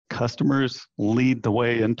customers lead the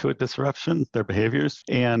way into a disruption, their behaviors,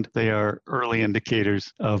 and they are early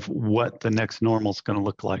indicators of what the next normal is going to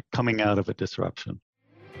look like coming out of a disruption.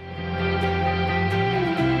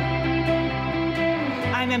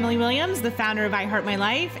 I'm Emily Williams, the founder of I Heart My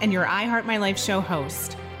Life and your I Heart My Life show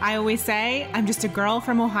host. I always say I'm just a girl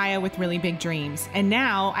from Ohio with really big dreams. And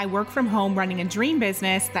now I work from home running a dream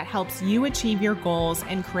business that helps you achieve your goals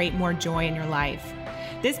and create more joy in your life.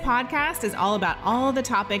 This podcast is all about all the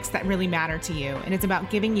topics that really matter to you. And it's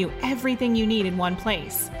about giving you everything you need in one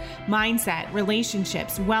place. Mindset,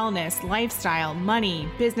 relationships, wellness, lifestyle, money,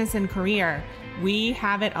 business, and career. We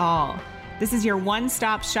have it all. This is your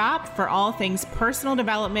one-stop shop for all things personal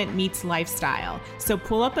development meets lifestyle. So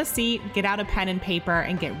pull up a seat, get out a pen and paper,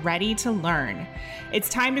 and get ready to learn. It's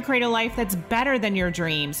time to create a life that's better than your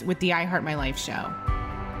dreams with the I Heart My Life show.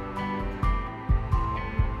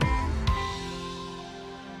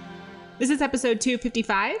 This is episode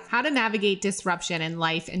 255, How to Navigate Disruption in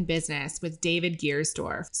Life and Business with David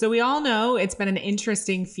Giersdorf. So we all know it's been an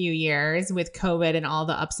interesting few years with COVID and all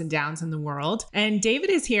the ups and downs in the world. And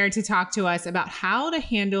David is here to talk to us about how to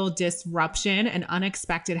handle disruption and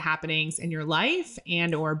unexpected happenings in your life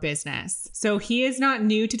and or business. So he is not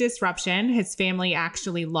new to disruption. His family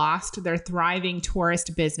actually lost their thriving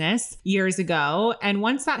tourist business years ago. And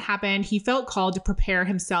once that happened, he felt called to prepare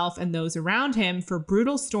himself and those around him for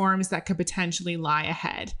brutal storms that could potentially lie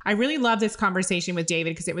ahead. I really love this conversation with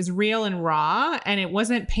David because it was real and raw, and it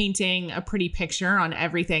wasn't painting a pretty picture on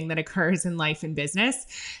everything that occurs in life and business.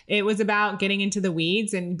 It was about getting into the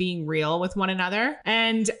weeds and being real with one another.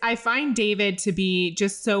 And I find David to be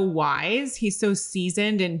just so wise. He's so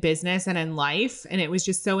seasoned in business and in life. And it was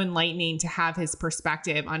just so enlightening to have his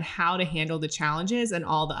perspective on how to handle the challenges and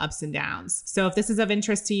all the ups and downs. So if this is of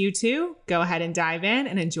interest to you too, go ahead and dive in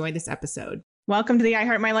and enjoy this episode. Welcome to the I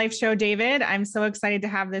Heart My Life show, David. I'm so excited to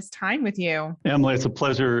have this time with you. Emily, it's a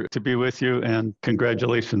pleasure to be with you, and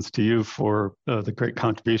congratulations to you for the great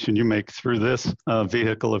contribution you make through this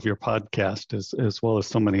vehicle of your podcast, as well as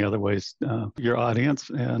so many other ways. Your audience,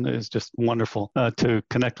 and it's just wonderful to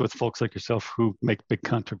connect with folks like yourself who make big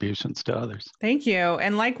contributions to others. Thank you.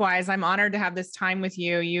 And likewise, I'm honored to have this time with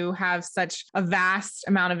you. You have such a vast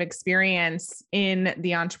amount of experience in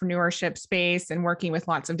the entrepreneurship space and working with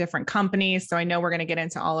lots of different companies. So I know we're going to get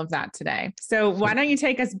into all of that today. So why don't you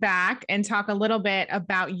take us back and talk a little bit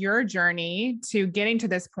about your journey to getting to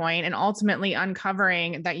this point and ultimately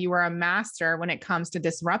uncovering that you are a master when it comes to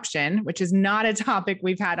disruption, which is not a topic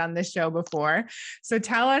we've had on this show before. So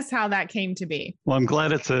tell us how that came to be. Well, I'm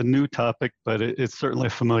glad it's a new topic, but it's certainly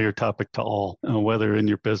a familiar topic to all, whether in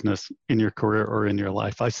your business, in your career, or in your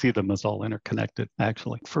life. I see them as all interconnected,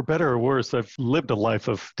 actually. For better or worse, I've lived a life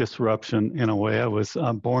of disruption in a way. I was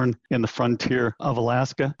born in the frontier of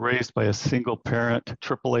Alaska, raised by a single parent,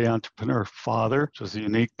 AAA entrepreneur father, which was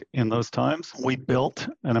unique in those times. We built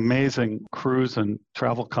an amazing cruise and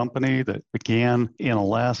travel company that began in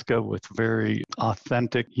Alaska with very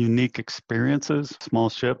authentic, unique experiences, small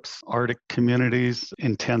ships, Arctic communities,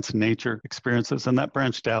 intense nature experiences. And that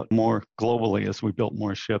branched out more globally as we built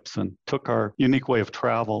more ships and took our unique way of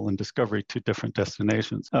travel and discovery to different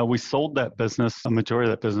destinations. We sold that business, a majority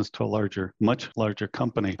of that business, to a much larger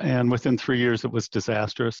company. And within 3 years, it was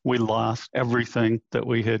disastrous. We lost everything that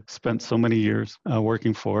we had spent so many years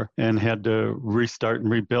working for and had to restart and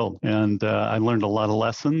rebuild. And I learned a lot of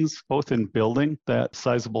lessons, both in building that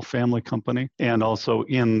sizable family company and also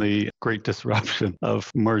in the great disruption of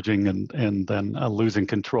merging and then losing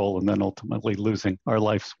control and then ultimately losing our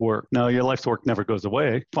life's work. Now, your life's work never goes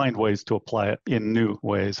away. Find ways to apply it in new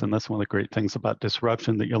ways. And that's one of the great things about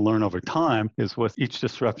disruption that you'll learn over time is with each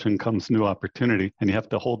disruption comes new opportunity. And you have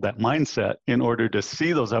to hold that mindset in order to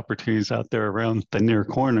see those opportunities out there around the near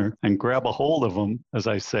corner and grab a hold of them, as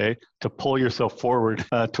I say, to pull yourself forward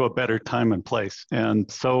to a better time and place. And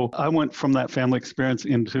so I went from that family experience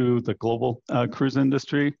into the global cruise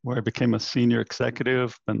industry, where I became a senior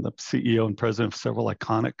executive and the CEO and president of several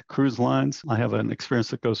iconic cruise lines. I have an experience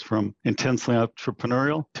that goes from intensely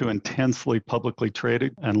entrepreneurial to intensely publicly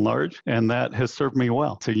traded and large, and that has served me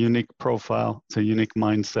well. It's a unique profile. It's a unique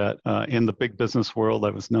mindset. In the big business world, I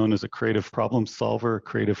was known as a creative problem solver, a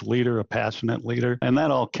creative leader, a passionate leader. And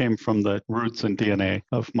that all came from the roots and DNA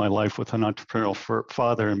of my life with an entrepreneurial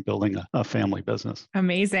father and building a family business.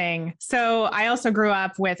 Amazing. So I also grew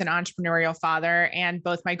up with an entrepreneurial father, and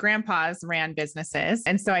both my grandpas ran businesses.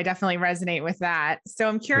 And so I definitely resonate with that. So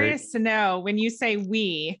I'm curious to know, when you say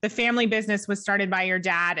we, the family business was started by your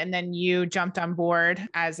dad and then you jumped on board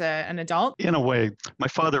as an adult? In a way, my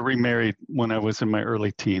father remarried when I was in my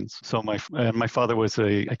early teens. So my father was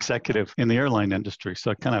an executive executive in the airline industry.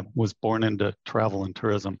 So I kind of was born into travel and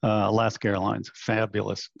tourism. Alaska Airlines,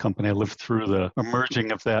 fabulous company. I lived through the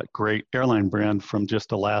emerging of that great airline brand from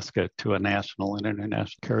just Alaska to a national and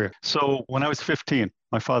international carrier. So when I was 15,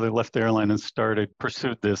 my father left the airline and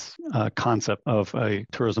pursued this concept of a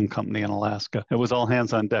tourism company in Alaska. It was all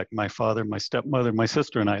hands on deck. My father, my stepmother, my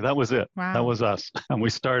sister, and I. That was it. Wow. That was us. And we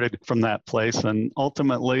started from that place. And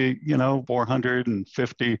ultimately,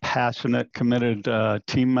 450 passionate, committed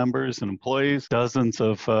team members and employees, dozens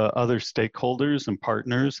of other stakeholders and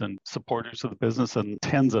partners and supporters of the business, and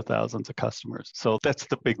tens of thousands of customers. So that's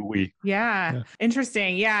the big we. Yeah.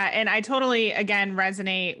 Interesting. Yeah. And I totally, again,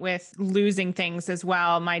 resonate with losing things as well.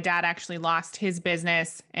 My dad actually lost his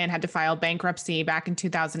business and had to file bankruptcy back in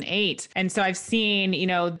 2008. And so I've seen,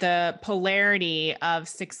 the polarity of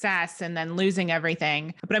success and then losing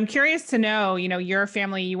everything. But I'm curious to know, your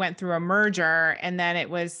family, you went through a merger and then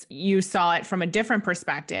you saw it from a different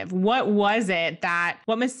perspective. What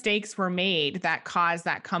mistakes were made that caused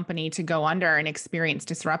that company to go under and experience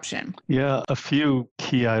disruption? Yeah, a few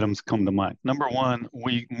key items come to mind. Number one,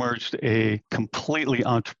 we merged a completely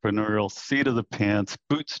entrepreneurial, seat of the pants,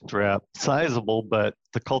 bootstrap, sizable, but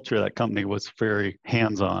the culture of that company was very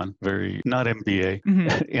hands-on, very not MBA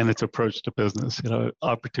in its approach to business,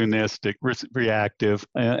 opportunistic, reactive,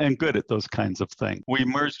 and good at those kinds of things. We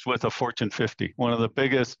merged with a Fortune 50, one of the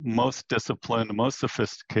biggest, most disciplined, most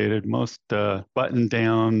sophisticated, most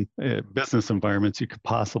buttoned-down business environments you could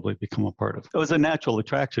possibly become a part of. It was a natural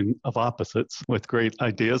attraction of opposites with great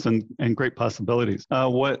ideas and great possibilities.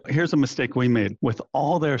 Here's a mistake we made. With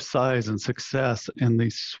all their size and success and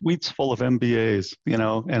these suites full of MBAs,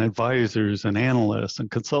 and advisors and analysts and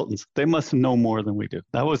consultants, they must know more than we do.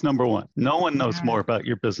 That was number one. No one knows more about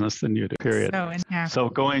your business than you do, period. So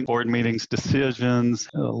going board meetings, decisions,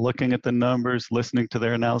 looking at the numbers, listening to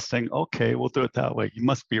their analysis, saying, okay, we'll do it that way. You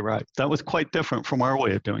must be right. That was quite different from our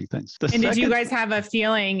way of doing things. Did you guys have a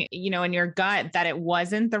feeling, in your gut that it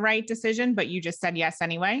wasn't the right decision, but you just said yes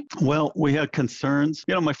anyway? Well, we had concerns.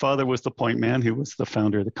 My father was the point man. He was the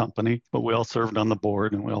founder of the company, but we all served on the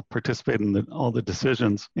board and we all participated in all the decisions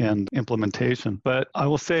and implementation. But I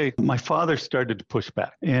will say my father started to push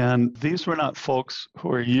back. And these were not folks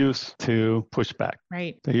who are used to pushback.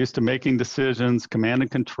 Right. They're used to making decisions, command and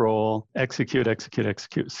control, execute.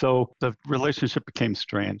 So the relationship became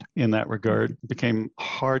strained in that regard. It became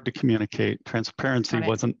hard to communicate. Transparency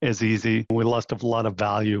wasn't as easy. We lost a lot of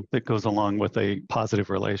value that goes along with a positive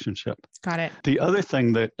relationship. Got it. The other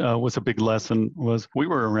thing that was a big lesson was we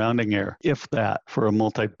were a rounding error, if that, for a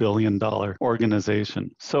multi-billion-dollar organization.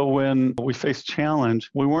 So when we faced challenge,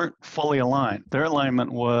 we weren't fully aligned. Their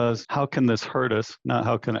alignment was, how can this hurt us, not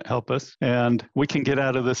how can it help us? And we can get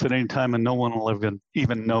out of this at any time and no one will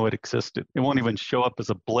even know it existed. It won't even show up as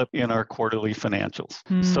a blip in our quarterly financials.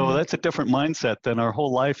 So that's a different mindset than our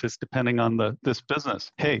whole life is depending on this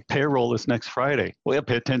business. Hey, payroll is next Friday. We have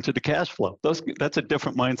to pay attention to cash flow. That's a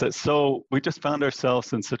different mindset. So we just found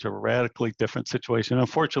ourselves in such a radically different situation.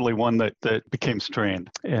 Unfortunately, one that became strained.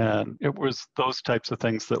 And it was those types of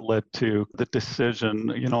things that led to the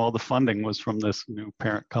decision, all the funding was from this new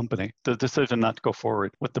parent company, the decision not to go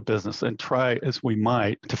forward with the business and try as we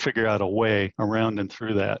might to figure out a way around and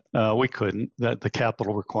through that. We couldn't. The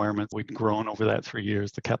capital requirements, we'd grown over that 3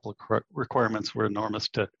 years. The capital requirements were enormous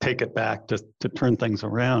to take it back, to turn things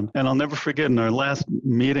around. And I'll never forget in our last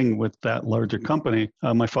meeting with that larger company,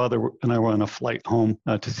 my father and I were on a flight home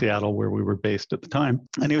to Seattle where we were based at the time.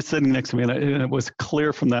 And he was sitting next to me and it was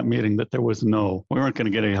clear from that meeting that we weren't going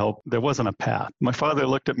to get any help. There wasn't a path. My father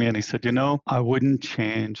looked at me and he said, I wouldn't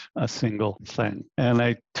change a single thing. And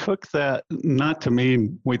I took that not to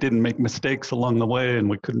mean we didn't make mistakes along the way and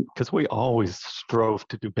we couldn't, because we always strove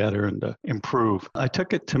to do better and to improve. I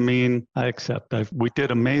took it to mean I accept. We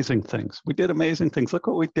did amazing things. Look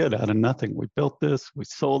what we did out of nothing. We built this, we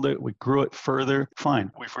sold it, we grew it further.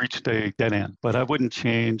 Fine. We've reached a dead end, but I wouldn't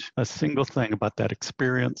change a single thing about that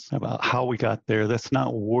experience, about how we got there. That's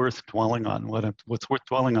not worth dwelling on. What's worth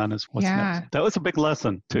dwelling on is what's next. That was a big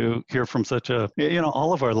lesson to hear from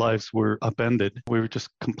all of our lives were upended. We were just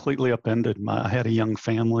completely upended. I had a young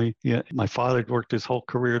family. My father had worked his whole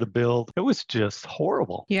career to build. It was just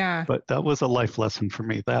horrible. Yeah. But that was a life lesson for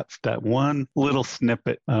me. That one little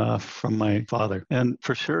snippet from my father. And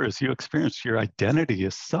for sure, as you experience, your identity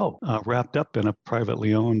is so wrapped up in a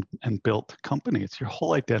privately owned and built company. It's your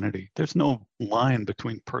whole identity. There's no line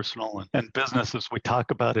between personal and business as we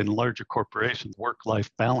talk about in larger corporations, work-life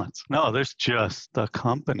balance. No, there's just the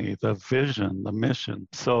company, the vision, the mission.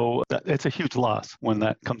 So it's a huge loss when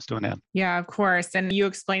that comes to an end. Yeah, of course. And you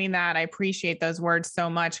explaining that, I appreciate those words so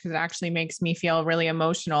much because it actually makes me feel really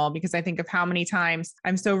emotional because I think of how many times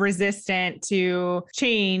I'm so resistant to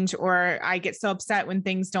change or I get so upset when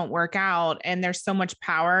things don't work out. And there's so much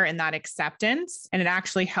power in that acceptance. And it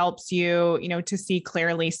actually helps you, to see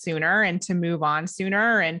clearly sooner and to move on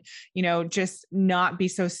sooner and, just not be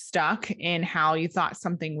so stuck in how you thought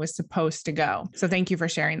something was supposed to go. So thank you for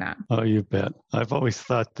sharing that. Oh, you bet. I've always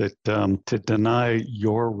thought that to deny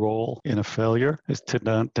your role in a failure is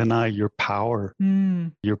to deny your power,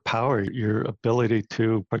 your ability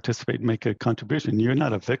to participate and make a contribution. You're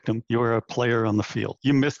not a victim. You're a player on the field.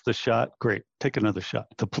 You missed the shot. Great. Take another shot.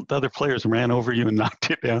 The other players ran over you and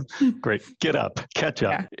knocked you down. Great. Get up. Catch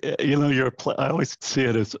up. Yeah. I always see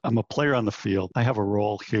it as I'm a player on the field. I have a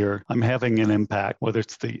role here. I'm having an impact, whether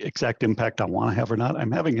it's the exact impact I want to have or not.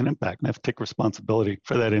 I'm having an impact and I have to take responsibility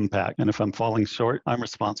for that impact. And if I'm falling short, I'm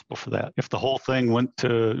responsible for that. If the whole thing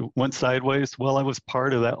went sideways, well, I was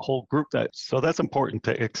part of that whole group. So that's important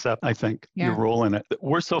to accept, I think, your role in it.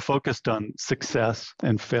 We're so focused on success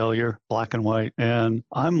and failure, black and white, and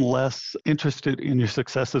I'm less interested in your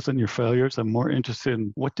successes and your failures. I'm more interested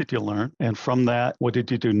in what did you learn? And from that, what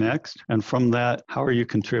did you do next? And from that, how are you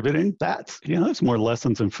contributing? There's more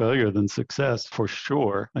lessons in failure than success for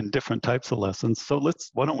sure, and different types of lessons. So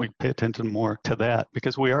why don't we pay attention more to that?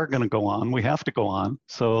 Because we are going to go on. We have to go on.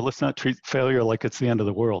 So let's not treat failure like it's the end of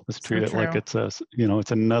the world. Let's treat it like it's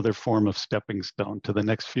it's another form of stepping stone to the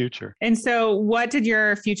next future. And so what did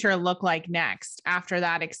your future look like next after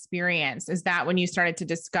that experience? Is that when you started to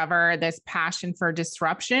discover this passion for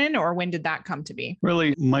disruption, or when did that come to be?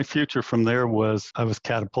 Really, my future from there was I was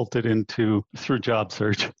catapulted through job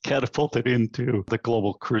search, catapulted into the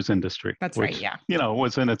global cruise industry. That's right, yeah.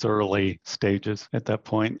 Was in its early stages at that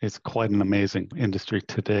point. It's quite an amazing industry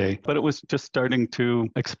today, but it was just starting to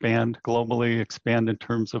expand globally, expand in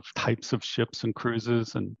terms of types of ships and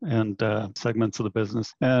cruises and segments of the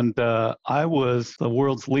business. And I was the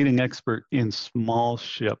world's leading expert in small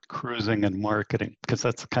ship cruising and marketing because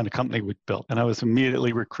that's the kind of company we built. And I was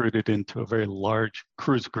immediately recruited into a very large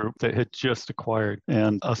cruise group that had just acquired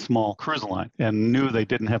and a small cruise line and knew they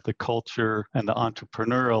didn't have the culture and the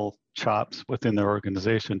entrepreneurial chops within their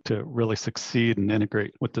organization to really succeed and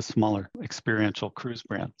integrate with the smaller experiential cruise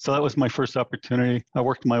brand. So that was my first opportunity. I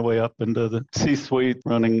worked my way up into the C-suite,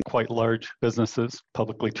 running quite large businesses,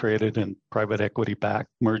 publicly traded and private equity backed,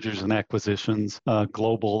 mergers and acquisitions,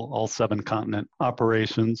 global, all 7 continent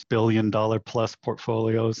operations, $1 billion plus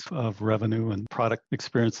portfolios of revenue and product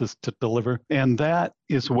experiences to deliver. And that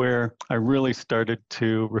is where I really started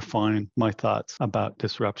to refine my thoughts about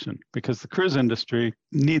disruption, because the cruise industry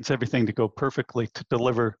needs everything to go perfectly to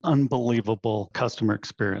deliver unbelievable customer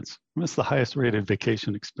experience. It's the highest rated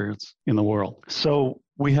vacation experience in the world. So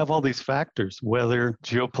we have all these factors, whether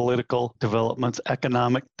geopolitical developments,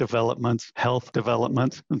 economic developments, health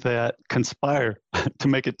developments, that conspire to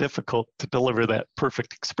make it difficult to deliver that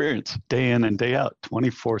perfect experience day in and day out,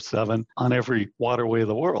 24/7 on every waterway of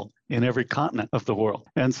the world, in every continent of the world.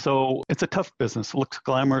 And so it's a tough business. It looks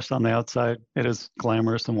glamorous on the outside. It is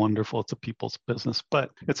glamorous and wonderful. It's a people's business,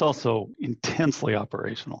 but it's also intensely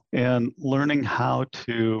operational. And learning how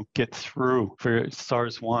to get through for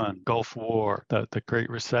SARS-1, Gulf War, the Great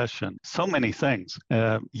Recession, so many things,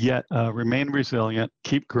 yet remain resilient,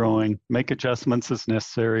 keep growing, make adjustments as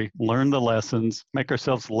necessary, learn the lessons, make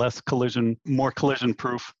ourselves more collision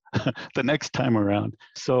proof the next time around.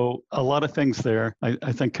 So a lot of things there,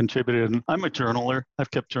 I think, contributed. And I'm a journaler.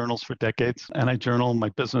 I've kept journals for decades, and I journal my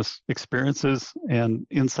business experiences and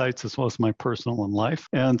insights as well as my personal and life.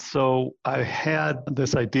 And so I had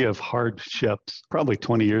this idea of hard ships. Probably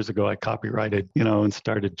 20 years ago, I copyrighted, and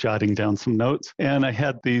started jotting down some notes. And I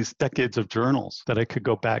had these decades of journals that I could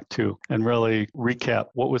go back to and really recap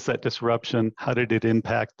what was that disruption? How did it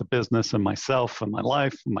impact the business and myself and my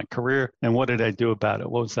life and my career? And what did I do about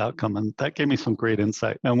it? What was the outcome? And that gave me some great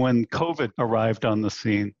insight. And when COVID arrived on the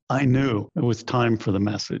scene, I knew it was time for the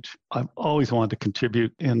message. I've always wanted to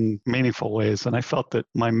contribute in meaningful ways. And I felt that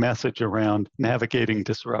my message around navigating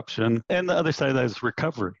disruption, and the other side of that is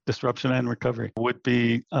recovery, disruption and recovery, would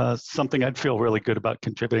be something I'd feel really good about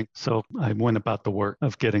contributing. So I went about the work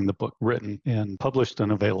of getting the book written and published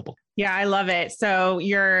and available. Yeah, I love it. So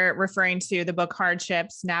you're referring to the book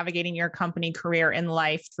Hardships, Navigating Your Company, Career, and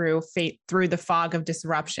Life Through Through the Fog of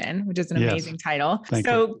Disruption, which is an Yes. amazing title. Thank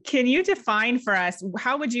you. So can you define for us,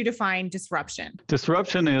 how would you define disruption?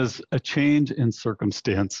 Disruption is a change in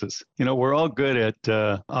circumstances. We're all good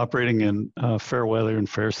at operating in fair weather and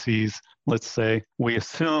fair seas. Let's say we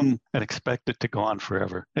assume and expect it to go on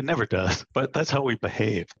forever. It never does, but that's how we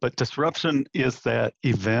behave. But disruption is that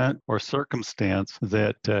event or circumstance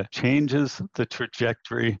that changes the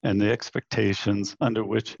trajectory and the expectations under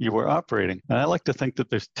which you were operating. And I like to think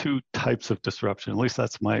that there's two types of disruption, at least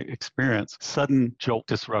that's my experience. Sudden jolt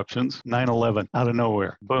disruptions, 9/11, out of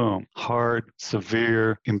nowhere, boom, hard,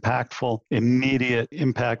 severe, impactful, immediate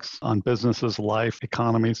impacts on businesses, life,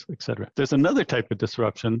 economies, etc. There's another type of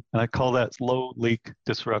disruption, and I call that slow leak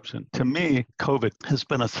disruption. To me, COVID has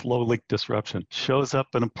been a slow leak disruption. Shows up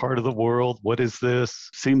in a part of the world. What is this?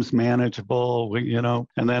 Seems manageable,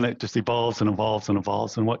 and then it just evolves and evolves and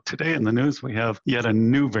evolves. And what today in the news, we have yet a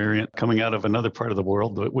new variant coming out of another part of the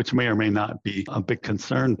world, which may or may not be a big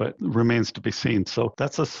concern, but remains to be seen. So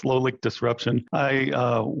that's a slow leak disruption. I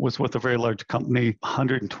was with a very large company,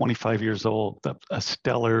 125 years old, a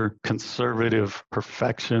stellar, conservative,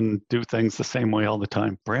 perfection, do things the same way all the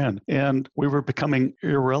time brand. And we were becoming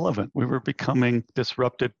irrelevant. We were becoming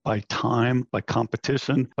disrupted by time, by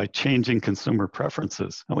competition, by changing consumer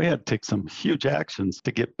preferences. And we had to take some huge actions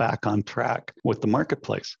to get back on track with the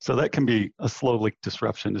marketplace. So that can be a slow leak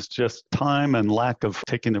disruption. It's just time and lack of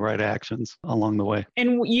taking the right actions along the way.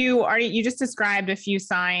 And you just described a few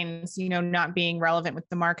signs, not being relevant with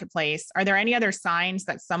the marketplace. Are there any other signs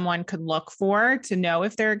that someone could look for to know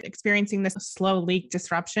if they're experiencing this slow leak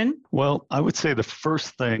disruption? Well, I would say the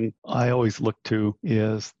first thing I always look to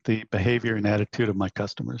is the behavior and attitude of my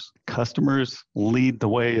customers. Customers lead the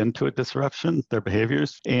way into a disruption, their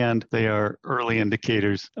behaviors, and they are early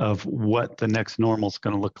indicators of what the next normal is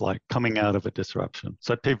going to look like coming out of a disruption.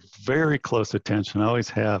 So I pay very close attention, I always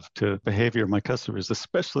have, to behavior of my customers,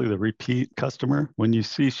 especially the repeat customer. When you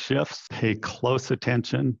see shifts, pay close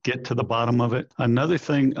attention, get to the bottom of it. Another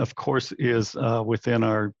thing, of course, is within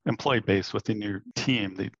our employee base, within your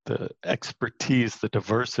team, the expertise, the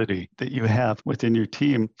diversity that you have within your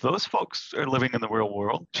team. Those folks are living in the real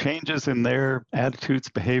world. Changes in their attitudes,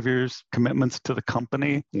 behaviors, commitments to the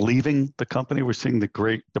company, leaving the company. We're seeing the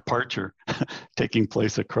great departure taking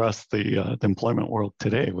place across the employment world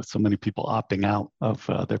today, with so many people opting out of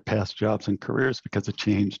their past jobs and careers because of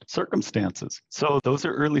changed circumstances. So those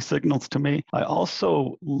are early signals to me. I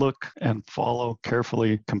also look and follow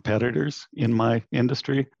carefully competitors in my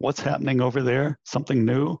industry. What's happening over there? Something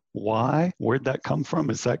new? Why? Where'd that come from?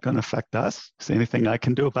 Is that going to affect us? Is there anything I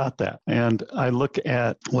can do about that? And I look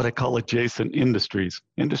at what I call adjacent industries.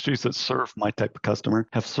 Industries that serve my type of customer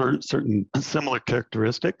have certain similar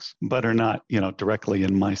characteristics, but are not, directly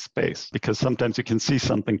in my space. Because sometimes you can see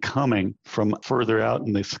something coming from further out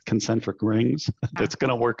in these concentric rings that's going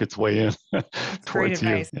to work its way in towards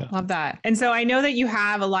you. Yeah. Love that. And so I know that you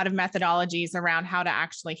have a lot of methodologies around how to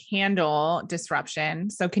actually handle disruption.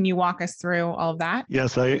 So can you walk us through all of that?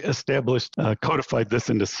 Yes, I codified this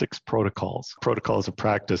into 6 protocols of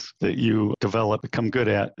practice that you develop, become good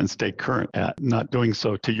at, and stay current at, not doing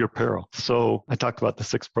so to your peril. So I talked about the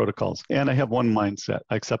 6 protocols, and I have one mindset.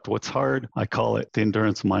 I accept what's hard. I call it the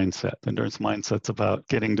endurance mindset. The endurance mindset's about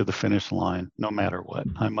getting to the finish line no matter what.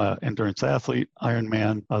 I'm an endurance athlete,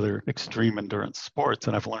 Ironman, other extreme endurance sports,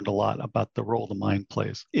 and I've learned a lot about the role the mind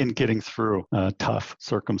plays in getting through tough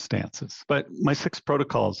circumstances. But my 6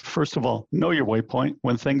 protocols, first of all, know your waypoint.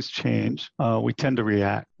 When things change, we tend to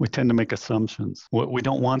react. We tend to make assumptions. We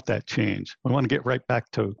don't want that change. We want to get right back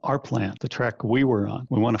to our plan, the track we were on.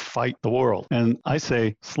 We want to fight the world. And I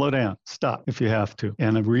say, slow down, stop if you have to,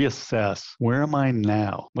 and reassess. Where am I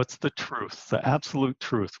now? What's the truth, the absolute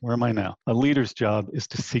truth? Where am I now? A leader's job is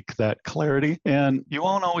to seek that clarity, and you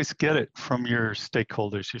won't always get it from your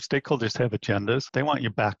stakeholders. Your stakeholders have agendas. They want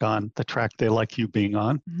you back on the track they like you being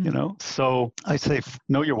on, So I say,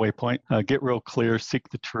 know your waypoint, get real clear, seek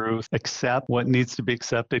the truth, accept what needs to be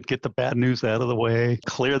accepted, get the bad news out of the way,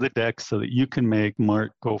 clear the deck so that you can make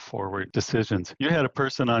smart, go forward decisions. You had a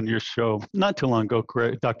person on your show not too long ago,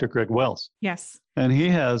 Dr. Greg Wells. Yes. And he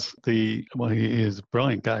has he is a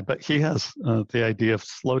brilliant guy, but he has the idea of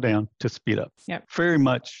slow down to speed up. Yep. Very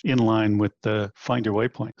much in line with the find your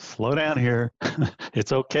waypoint. Slow down here.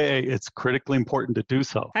 It's okay. It's critically important to do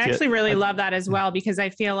so. I actually really love that as well, because I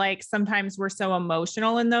feel like sometimes we're so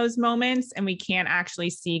emotional in those moments and we can't actually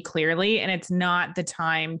see clearly. And it's not the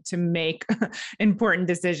time to make important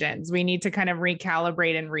decisions. We need to kind of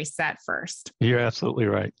recalibrate and reset first. You're absolutely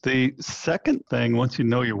right. The second thing, once you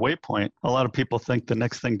know your waypoint, a lot of people think the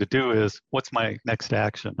next thing to do is, what's my next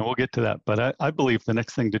action? And we'll get to that. But I believe the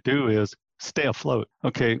next thing to do is stay afloat.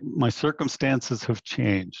 Okay, my circumstances have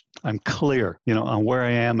changed. I'm clear, on where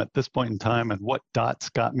I am at this point in time and what dots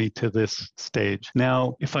got me to this stage.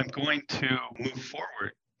 Now, if I'm going to move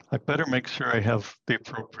forward, I better make sure I have the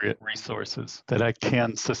appropriate resources that I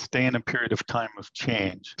can sustain a period of time of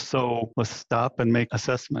change. So let's stop and make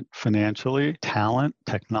assessment financially, talent,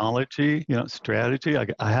 technology, strategy.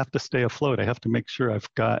 I have to stay afloat. I have to make sure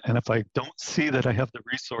I've got, and if I don't see that I have the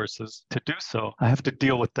resources to do so, I have to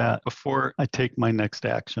deal with that before I take my next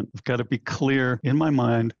action. I've got to be clear in my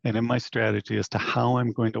mind and in my strategy as to how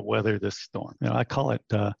I'm going to weather this storm. I call it,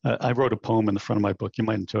 I wrote a poem in the front of my book. You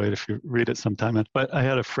might enjoy it if you read it sometime. But I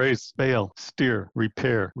had a phrase, fail, steer,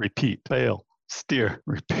 repair, repeat, fail, steer,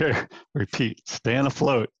 repair, repeat, staying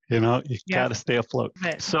afloat. You got to stay afloat.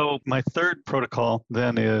 Right. So my third protocol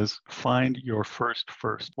then is find your first.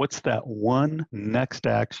 What's that one next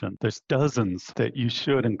action? There's dozens that you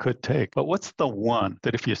should and could take, but what's the one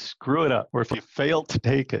that if you screw it up or if you fail to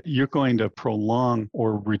take it, you're going to prolong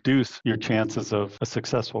or reduce your chances of a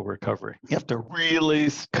successful recovery? You have to really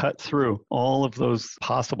cut through all of those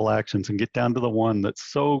possible actions and get down to the one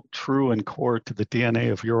that's so true and core to the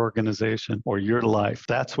DNA of your organization or your life.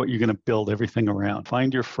 That's what you're going to build everything around.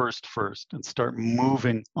 Find your first and start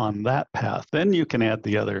moving on that path. Then you can add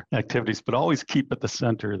the other activities, but always keep at the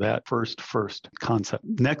center that first concept.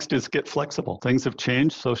 Next is get flexible. Things have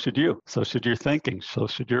changed, so should you. So should your thinking, so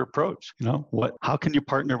should your approach. How can you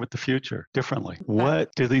partner with the future differently? What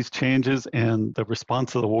do these changes and the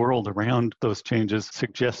response of the world around those changes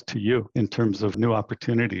suggest to you in terms of new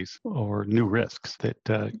opportunities or new risks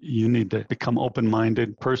that you need to become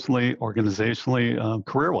open-minded personally, organizationally,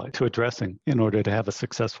 career-wise to addressing in order to have a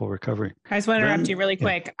successful recovery. I just want to interrupt you really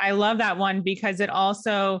quick. Yeah. I love that one because it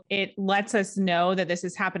lets us know that this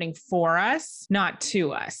is happening for us, not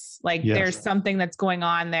to us. There's something that's going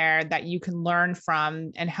on there that you can learn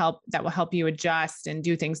from and that will help you adjust and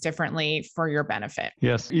do things differently for your benefit.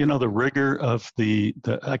 Yes. The rigor of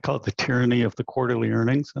I call it the tyranny of the quarterly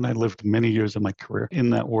earnings. And I lived many years of my career in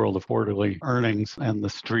that world of quarterly earnings and the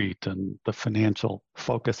street and the financial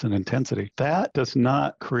focus and intensity. That does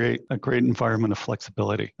not create a great environment of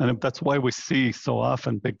flexibility. And that's why we see so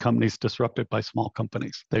often big companies disrupted by small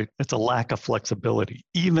companies. It's a lack of flexibility,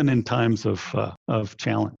 even in times of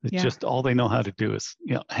challenge. It's just all they know how to do is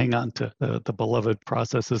hang on to the beloved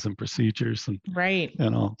processes and procedures. And, right.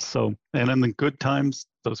 So, and in the good times,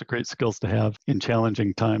 those are great skills to have. In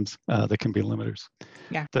challenging times, they can be limiters.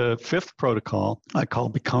 Yeah. The fifth protocol I call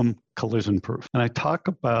become collision proof. And I talk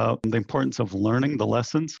about the importance of learning the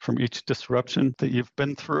lessons from each disruption that you've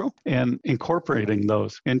been through and incorporating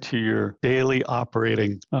those into your daily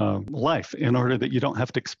operating life in order that you don't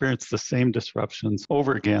have to experience the same disruptions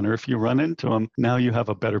over again. Or if you run into them, now you have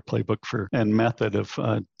a better playbook and method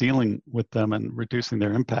of dealing with them and reducing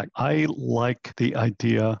their impact. I like the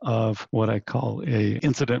idea of what I call a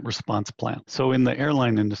incident response plan. So in the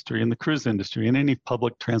airline industry, in the cruise industry, in any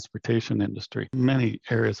public transportation industry, many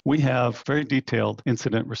areas, we have very detailed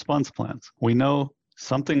incident response plans. We know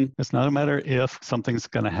something, it's not a matter if something's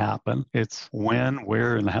going to happen. It's when,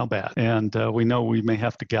 where, and how bad. And we know we may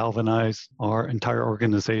have to galvanize our entire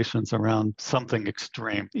organizations around something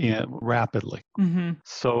extreme rapidly. Mm-hmm.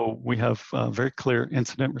 So we have very clear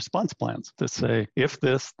incident response plans that say, if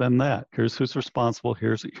this, then that. Here's who's responsible.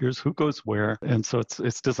 Here's who goes where. And so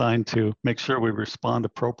it's designed to make sure we respond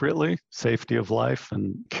appropriately, safety of life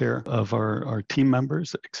and care of our team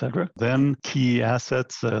members, et cetera. Then key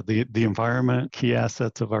assets, the environment, key assets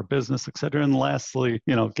of our business, et cetera. And lastly,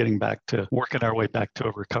 getting back to working our way back to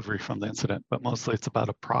a recovery from the incident. But mostly it's about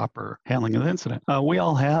a proper handling of the incident. We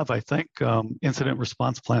all have, I think, incident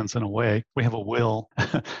response plans in a way. We have a will.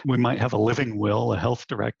 We might have a living will, a health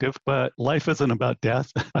directive, but life isn't about death.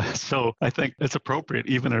 So I think it's appropriate,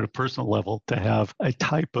 even at a personal level, to have a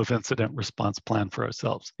type of incident response plan for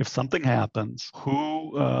ourselves. If something happens,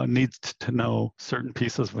 who needs to know certain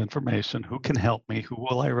pieces of information? Who can help me? Who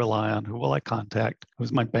will I rely on? Who will I contact?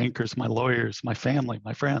 Who's my bankers, my lawyers, my family,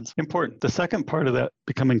 my friends? Important. The second part of that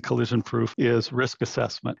becoming collision proof is risk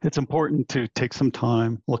assessment. It's important to take some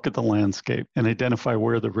time, look at the landscape, and identify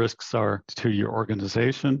where the risks are to your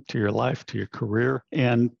organization, to your life, to your career,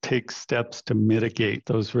 and take steps to mitigate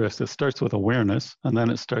those risks. It starts with awareness, and then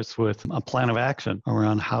it starts with a plan of action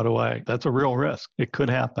around that's a real risk. It could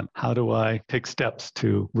happen. How do I take steps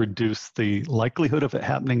to reduce the likelihood of it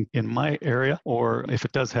happening in my area? Or if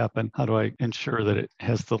it does happen, how do I ensure ensure that it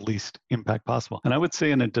has the least impact possible. And I would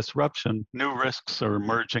say in a disruption, new risks are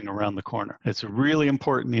emerging around the corner. It's really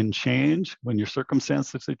important in change, when your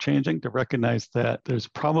circumstances are changing, to recognize that there's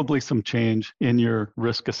probably some change in your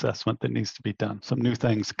risk assessment that needs to be done. Some new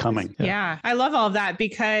things coming. Yeah. I love all of that,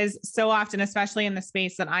 because so often, especially in the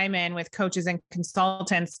space that I'm in with coaches and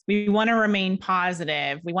consultants, we want to remain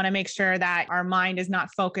positive. We want to make sure that our mind is not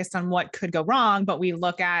focused on what could go wrong, but we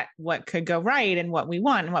look at what could go right and what we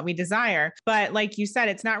want and what we desire. But like you said,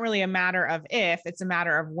 it's not really a matter of if, it's a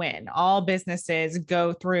matter of when. All businesses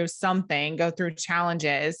go through something, go through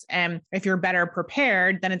challenges. And if you're better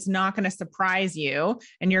prepared, then it's not going to surprise you,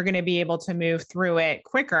 and you're going to be able to move through it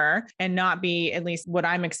quicker and not be, at least what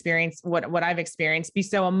I've experienced, be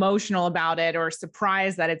so emotional about it or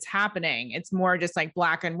surprised that it's happening. It's more just like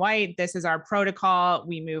black and white. This is our protocol.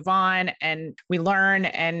 We move on and we learn,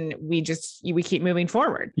 and we keep moving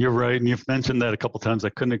forward. You're right. And you've mentioned that a couple of times. I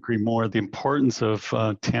couldn't agree more. The importance of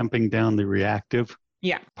tamping down the reactive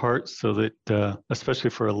part, so that, especially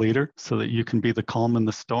for a leader, so that you can be the calm in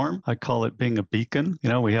the storm. I call it being a beacon.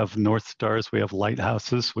 We have North Stars, we have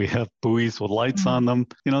lighthouses, we have buoys with lights on them.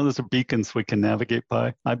 Those are beacons we can navigate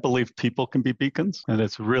by. I believe people can be beacons, and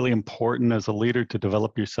it's really important as a leader to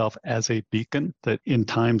develop yourself as a beacon that in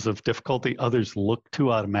times of difficulty, others look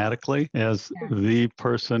to automatically as the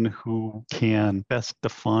person who can best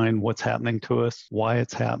define what's happening to us, why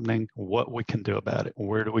it's happening, what we can do about it,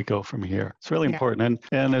 where do we go from here. It's really important.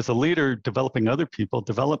 And as a leader, developing other people,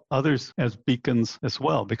 develop others as beacons as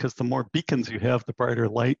well, because the more beacons you have, the brighter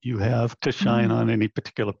light you have to shine on any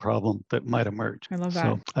particular problem that might emerge. I love that.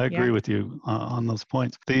 So I agree with you on those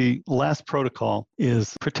points. The last protocol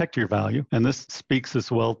is protect your value. And this speaks as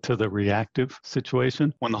well to the reactive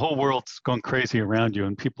situation. When the whole world's going crazy around you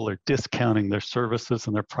and people are discounting their services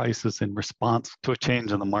and their prices in response to a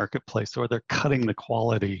change in the marketplace, or they're cutting the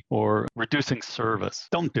quality or reducing service,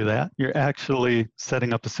 don't do that. You're actually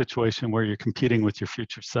setting up a situation where you're competing with your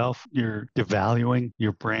future self. You're devaluing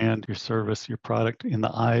your brand, your service, your product in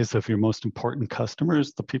the eyes of your most important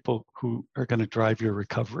customers, the people who are going to drive your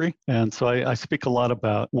recovery. And so I speak a lot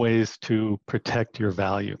about ways to protect your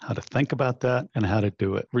value, how to think about that and how to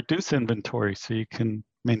do it. Reduce inventory so you can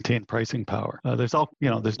maintain pricing power. There's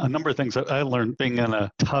a number of things that I learned being in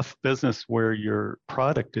a tough business where your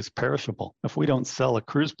product is perishable. If we don't sell a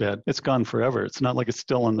cruise bed, it's gone forever. It's not like it's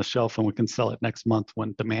still on the shelf and we can sell it next month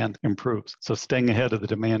when demand improves. So staying ahead of the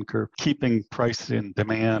demand curve, keeping price in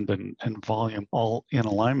demand and volume all in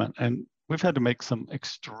alignment. And we've had to make some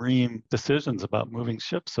extreme decisions about moving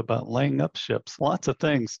ships, about laying up ships, lots of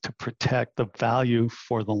things to protect the value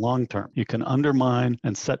for the long term. You can undermine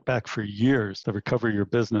and set back for years the recovery of your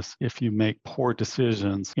business if you make poor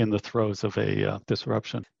decisions in the throes of a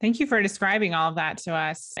disruption. Thank you for describing all of that to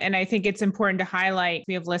us. And I think it's important to highlight,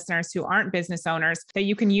 we have listeners who aren't business owners, that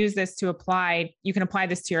you can use this to apply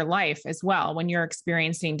this to your life as well when you're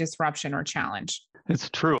experiencing disruption or challenge. It's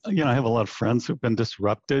true. I have a lot of friends who've been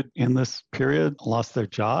disrupted in this period, lost their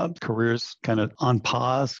jobs, careers kind of on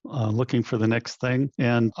pause, looking for the next thing.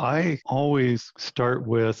 And I always start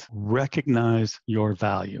with recognize your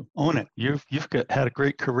value. Own it. You've had a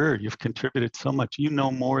great career. You've contributed so much. You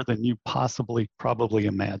know more than you probably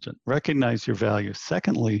imagine. Recognize your value.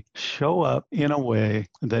 Secondly, show up in a way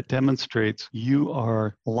that demonstrates you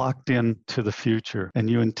are locked into the future and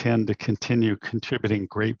you intend to continue contributing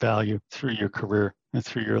great value through your career and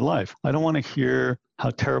through your life. I don't want to hear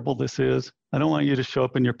how terrible this is. I don't want you to show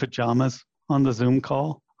up in your pajamas on the Zoom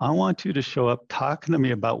call. I want you to show up talking to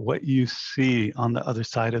me about what you see on the other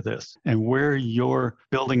side of this and where you're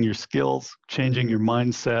building your skills, changing your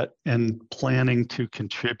mindset, and planning to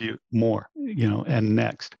contribute more, and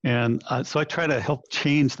next. And so I try to help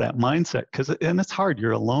change that mindset and it's hard.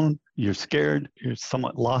 You're alone. You're scared. You're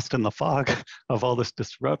somewhat lost in the fog of all this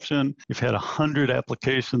disruption. You've had 100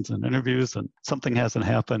 applications and interviews and something hasn't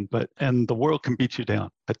happened, and the world can beat you down,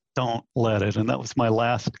 but don't let it. And that was my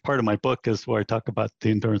last part of my book, is where I talk about the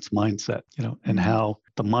endurance mindset, and how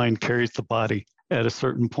the mind carries the body at a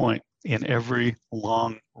certain point in every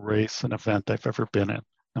long race and event I've ever been in,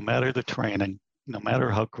 no matter the training. No matter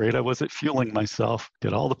how great I was at fueling myself,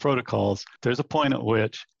 did all the protocols, there's a point at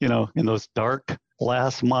which, in those dark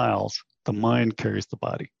last miles, the mind carries the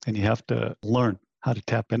body. And you have to learn how to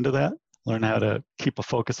tap into that, learn how to keep a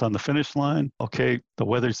focus on the finish line. Okay, the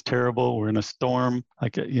weather's terrible. We're in a storm.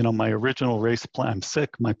 My original race plan, I'm sick.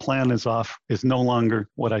 My plan is no longer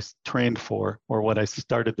what I trained for or what I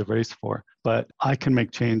started the race for. But I can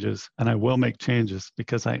make changes, and I will make changes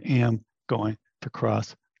because I am going to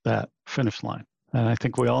cross that finish line. And I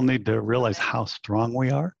think we all need to realize how strong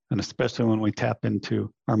we are, and especially when we tap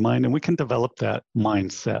into our mind, and we can develop that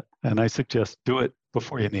mindset. And I suggest do it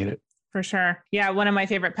before you need it. For sure. Yeah. One of my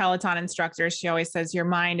favorite Peloton instructors, she always says, your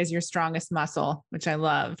mind is your strongest muscle, which I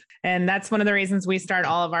love. And that's one of the reasons we start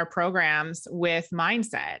all of our programs with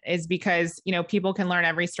mindset, is because, people can learn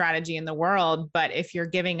every strategy in the world, but if you're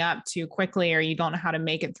giving up too quickly or you don't know how to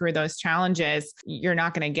make it through those challenges, you're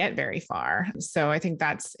not going to get very far. So I think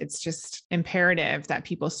it's just imperative that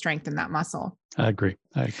people strengthen that muscle. I agree.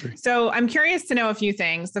 So I'm curious to know a few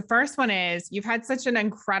things. The first one is you've had such an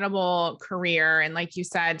incredible career. And like you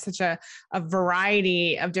said, such a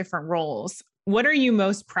variety of different roles. What are you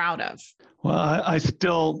most proud of? Well, I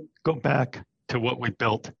still go back to what we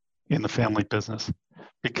built in the family business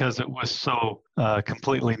because it was so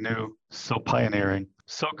completely new, so pioneering,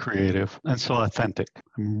 so creative, and so authentic.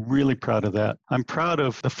 I'm really proud of that. I'm proud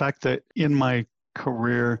of the fact that in my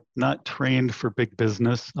career, not trained for big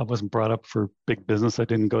business. I wasn't brought up for big business. I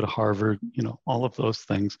didn't go to Harvard, all of those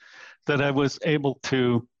things, that I was able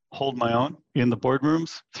to hold my own in the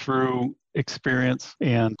boardrooms through experience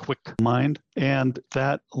and quick mind. And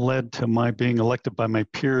that led to my being elected by my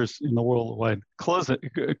peers in the worldwide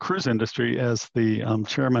cruise industry as the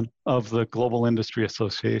chairman of the Global Industry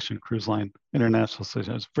Association, Cruise Line International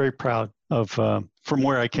Association. I was very proud of, from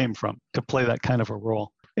where I came from, to play that kind of a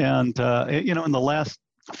role. And, in the last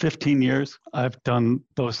 15 years, I've done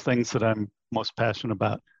those things that I'm most passionate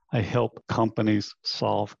about. I help companies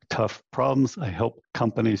solve tough problems. I help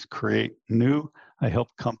companies create new. I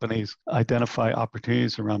help companies identify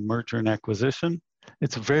opportunities around merger and acquisition.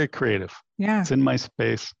 It's very creative. Yeah. It's in my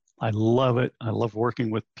space. I love it. I love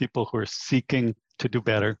working with people who are seeking to do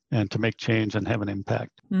better and to make change and have an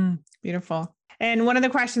impact. Beautiful. And one of the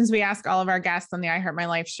questions we ask all of our guests on the I Heart My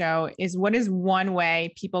Life show is, what is one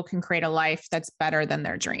way people can create a life that's better than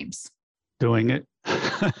their dreams? Doing it.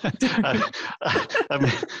 I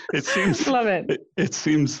mean, it seems love it. It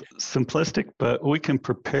seems simplistic, but we can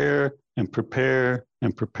prepare and prepare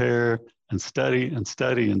and prepare and study and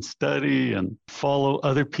study and study and follow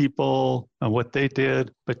other people and what they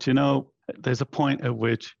did. But there's a point at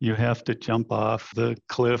which you have to jump off the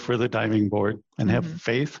cliff or the diving board and have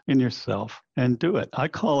faith in yourself and do it. I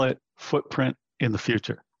call it footprint in the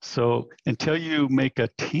future. So until you make a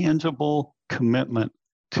tangible commitment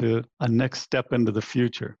to a next step into the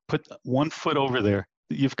future, put one foot over there,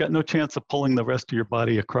 you've got no chance of pulling the rest of your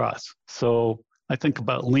body across. So I think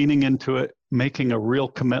about leaning into it, making a real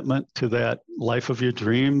commitment to that life of your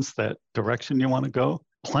dreams, that direction you want to go.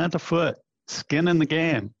 Plant a foot, skin in the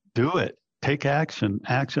game, do it. Take action,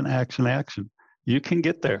 action, action, action. You can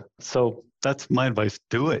get there. So that's my advice.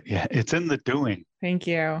 Do it. Yeah, it's in the doing. Thank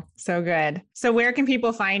you. So good. So where can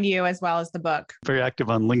people find you as well as the book? Very active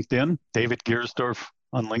on LinkedIn, David Giersdorf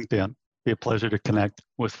on LinkedIn. Be a pleasure to connect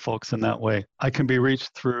with folks in that way. I can be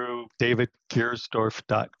reached through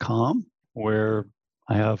davidgiersdorf.com, where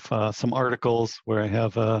I have some articles, where I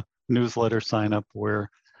have a newsletter sign up, where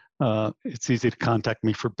it's easy to contact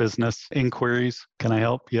me for business inquiries. Can I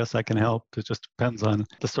help? Yes, I can help. It just depends on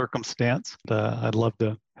the circumstance. I'd love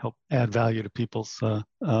to help add value to people's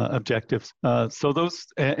objectives. So those,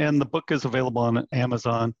 and the book is available on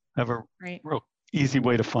Amazon. I have a real easy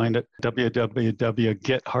way to find it,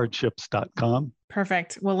 www.gethardships.com.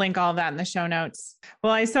 Perfect. We'll link all of that in the show notes.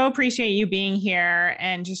 Well, I so appreciate you being here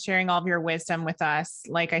and just sharing all of your wisdom with us.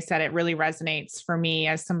 Like I said, it really resonates for me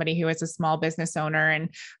as somebody who is a small business owner, and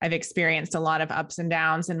I've experienced a lot of ups and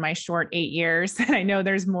downs in my short 8 years, and I know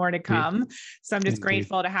there's more to come. So I'm just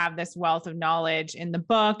grateful to have this wealth of knowledge in the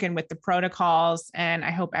book and with the protocols. And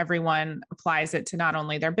I hope everyone applies it to not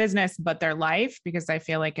only their business, but their life, because I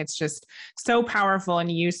feel like it's just so powerful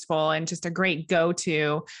and useful and just a great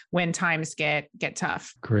go-to when times get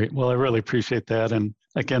tough. Great. Well, I really appreciate that. And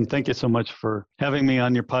again, thank you so much for having me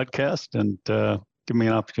on your podcast and give me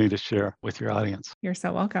an opportunity to share with your audience. You're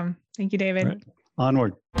so welcome. Thank you, David. Right.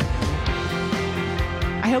 Onward.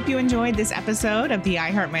 I hope you enjoyed this episode of the I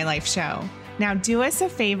Heart My Life show. Now do us a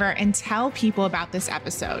favor and tell people about this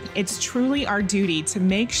episode. It's truly our duty to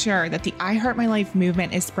make sure that the I Heart My Life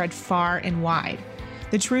movement is spread far and wide.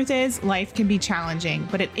 The truth is, life can be challenging,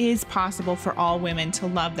 but it is possible for all women to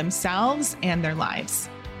love themselves and their lives.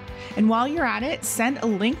 And while you're at it, send a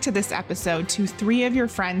link to this episode to 3 of your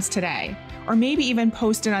friends today, or maybe even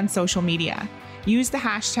post it on social media. Use the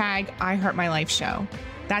hashtag #IHeartMyLifeShow.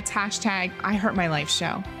 That's hashtag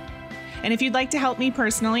 #IHeartMyLifeShow. And if you'd like to help me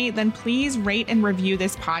personally, then please rate and review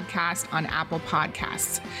this podcast on Apple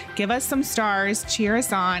Podcasts. Give us some stars, cheer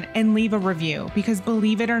us on, and leave a review, because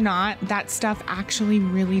believe it or not, that stuff actually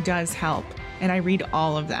really does help. And I read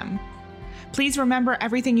all of them. Please remember,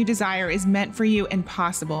 everything you desire is meant for you and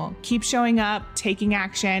possible. Keep showing up, taking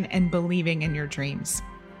action, and believing in your dreams.